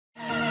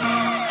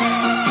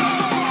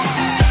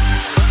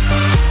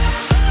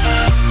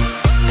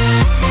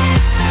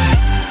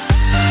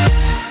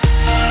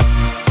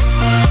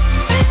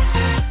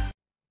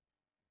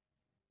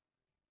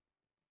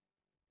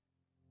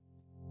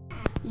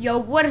Yo,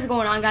 what is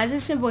going on, guys?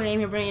 It's Simpl3Gaming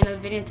here bringing another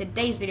video. In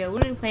today's video, we're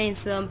going to be playing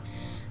some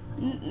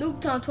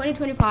Nuketown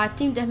 2025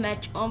 Team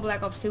Deathmatch on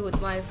Black Ops 2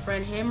 with my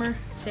friend Hammer.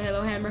 Say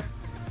hello, Hammer.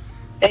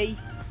 Hey.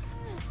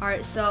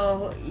 Alright,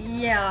 so,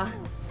 yeah.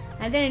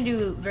 I didn't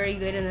do very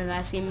good in the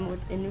last game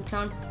in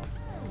Nuketown.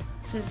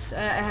 Since I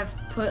have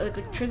put like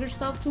a trigger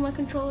stop to my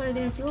controller, it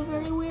didn't feel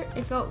very weird.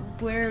 It felt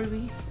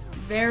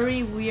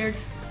very weird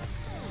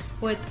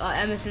with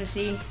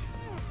MSMC.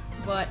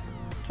 But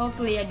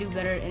hopefully I do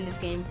better in this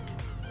game.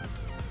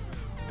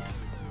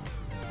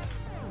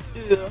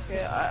 Dude,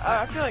 okay,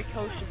 I feel like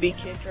host should be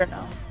kicked right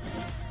now.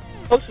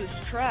 Host is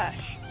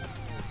trash.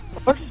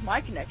 Or just my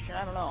connection,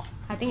 I don't know.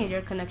 I think it's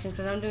your connection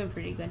because I'm doing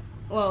pretty good.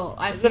 Well,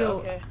 I Is feel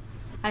okay?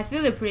 I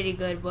feel it pretty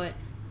good, but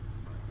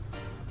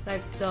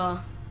like the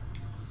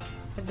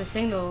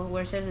signal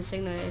where it says the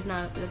signal is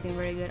not looking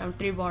very good. I'm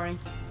 3-barring.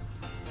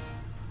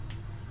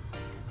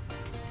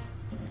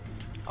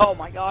 Oh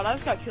my god, I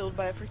just got killed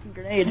by a freaking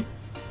grenade.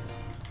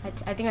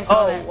 I think I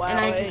saw that, wow, and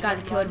I just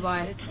got killed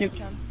by. It's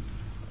Nuketown.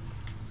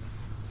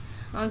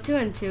 I'm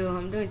 2-2.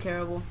 I'm doing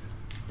terrible.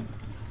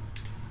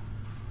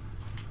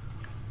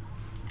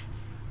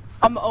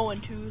 I'm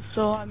 0-2,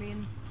 so I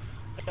mean,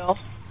 you know.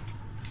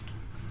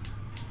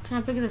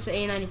 Trying to pick this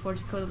A94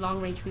 to kill the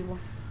long range people.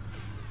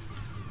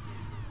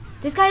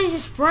 This guy is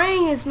just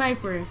spraying his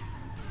sniper.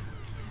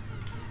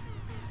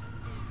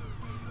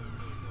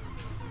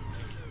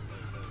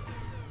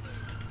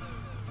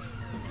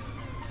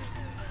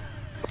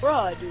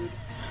 Bruh, dude.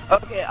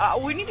 Okay,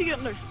 we need to get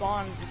in their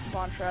spawn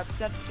traps.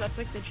 That's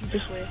like the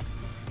cheapest way.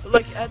 But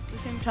like at the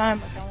same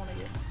time, like I want to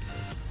get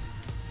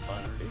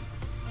spawn ready.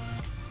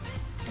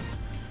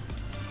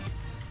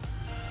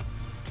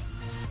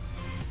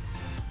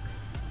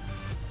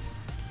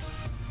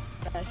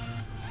 Nice.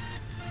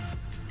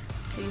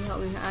 Can you help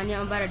me? I'm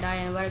about to die.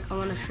 I'm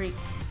going to shriek.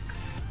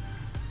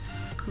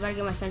 I'm about to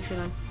get my sentry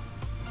gun.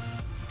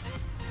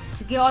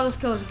 So get all those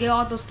kills. Get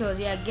all those kills.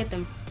 Yeah, get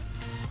them.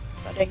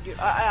 I didn't get.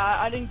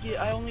 I didn't get.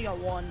 I only got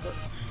one, but.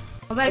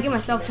 I'm about to get my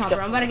stealth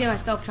chopper. I'm about to get my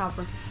stealth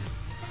chopper.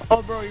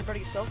 Oh, bro, you're about to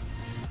get stealth?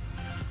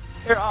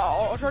 Here,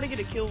 I'll try to get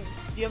a kill. Do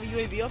you have a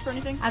UAV up or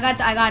anything? I got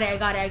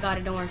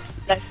it. Don't worry.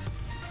 Nice.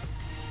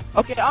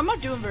 Okay, I'm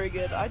not doing very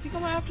good. I think I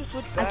might have to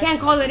switch back. I can't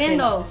call it in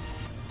though.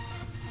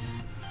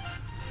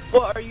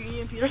 What, are you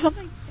EMP or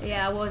something?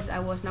 Yeah, I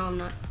was. Now I'm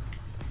not.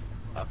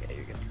 Okay,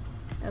 you're good.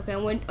 Okay,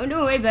 I'm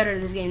doing way better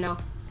in this game now.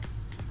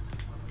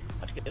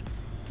 That's good.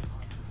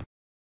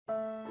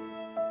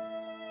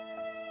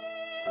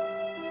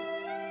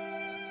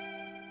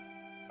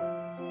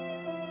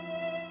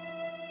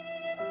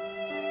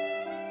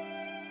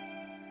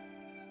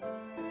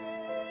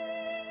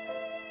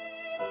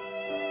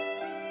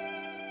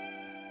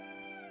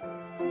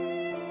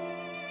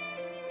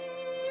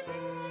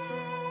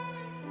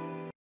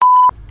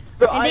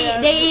 Bro,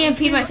 And they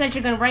EMP'd my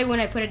sentry gun right when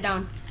I put it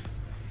down.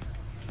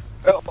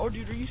 Oh,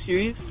 dude, are you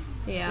serious?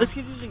 Yeah. This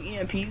kid's using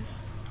EMPs?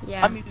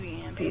 Yeah. I'm using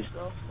EMPs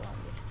though. So.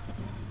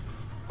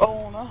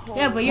 Oh no.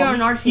 Yeah, but you're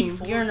on our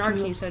team. You're on our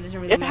team, so it doesn't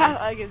really matter.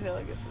 I guess.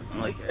 I'm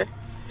like,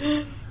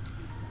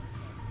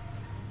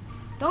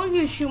 Don't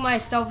you shoot my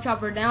stealth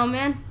chopper down,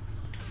 man.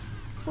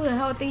 Who the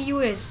hell think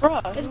you is?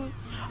 Bruh,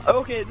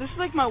 okay, this is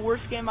like my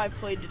worst game I've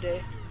played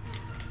today.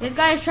 This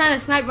guy is trying to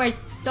snipe my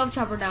stealth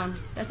chopper down.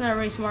 That's not a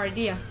very smart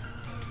idea.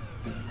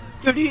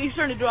 Dude, he's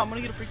starting to do it. I'm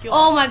gonna get a free kill.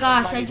 Oh my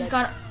gosh,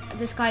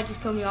 this guy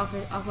just killed me off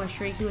my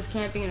streak. He was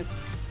camping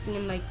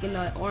in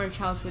the orange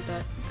house with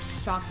the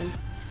shotgun.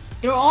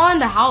 They're all in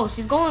the house.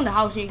 Just go in the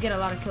house and you get a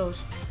lot of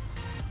kills.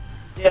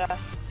 Yeah.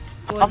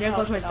 Well, there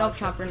goes my stealth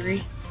chopper.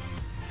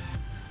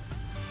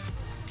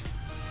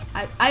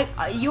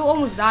 You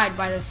almost died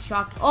by this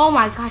shock. Oh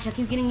my gosh, I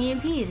keep getting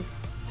EMP'd.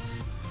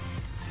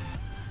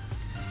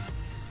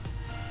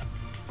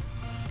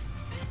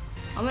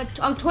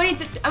 I'm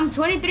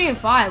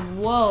 23-5.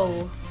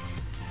 Whoa.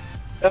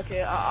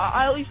 Okay,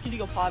 I at least need to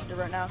go positive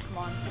right now. Come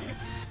on.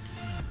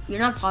 You're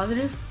not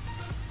positive?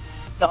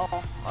 No,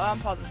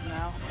 I'm positive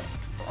now.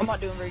 I'm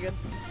not doing very good.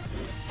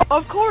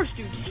 Of course,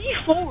 dude.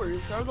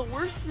 C4s are the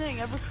worst thing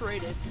ever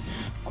created.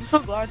 I'm so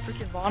glad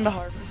freaking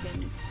Vondahar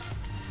freaking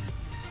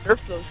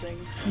nerfed those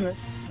things.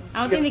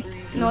 I don't think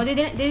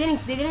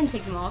they didn't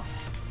take them off.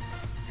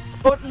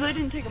 But they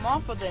didn't take them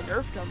off, but they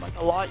nerfed them like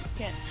a lot. You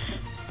can't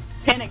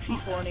panic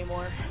C4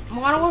 anymore.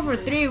 Modern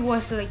Warfare 3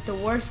 was like the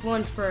worst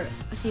ones for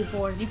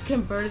C4s. You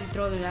can barely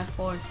throw them that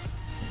far.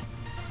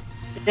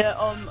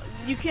 Yeah,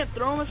 you can't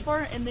throw them as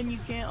far, and then you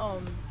can't,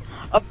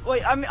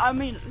 wait, I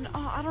mean,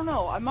 I don't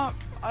know,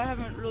 I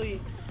haven't really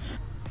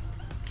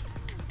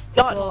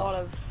gotten a lot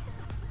of,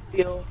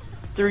 you know,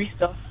 3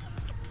 stuff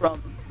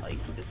from, like,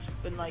 it's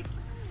been, like,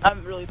 I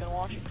haven't really been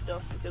watching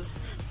stuff, because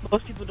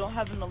most people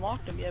haven't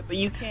unlocked them yet, but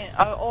you can't,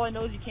 all I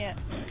know is you can't,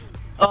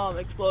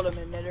 explode them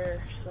in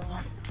midair, so.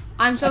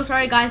 I'm so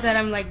sorry, guys, that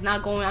I'm, like,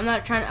 not going, I'm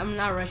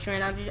not rushing right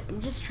now,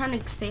 I'm just trying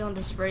to stay on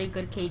this very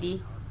good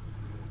KD.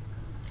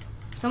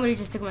 Somebody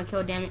just took my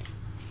kill, damn it.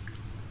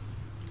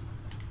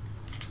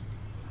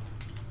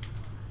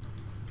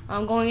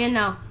 I'm going in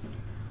now.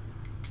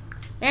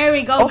 There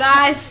we go,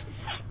 guys.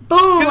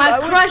 Boom! Dude, I I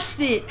was- crushed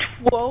it.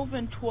 12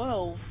 and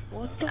 12.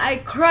 What the? I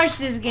crushed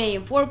this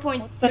game. What the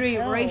 4.3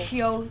 hell?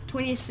 ratio,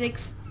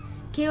 26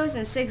 kills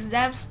and 6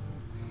 deaths.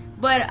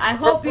 But I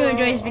hope you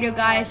enjoyed this video,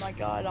 guys. Oh my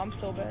god, I'm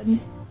so bad.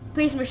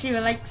 Please make sure you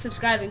like,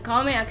 subscribe, and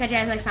comment. I'll catch you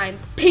guys next time.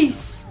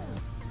 Peace.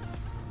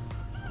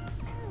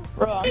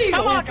 Bro, I'm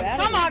Come so on, bad.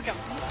 come on, come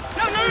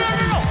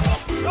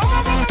on.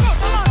 No. Go.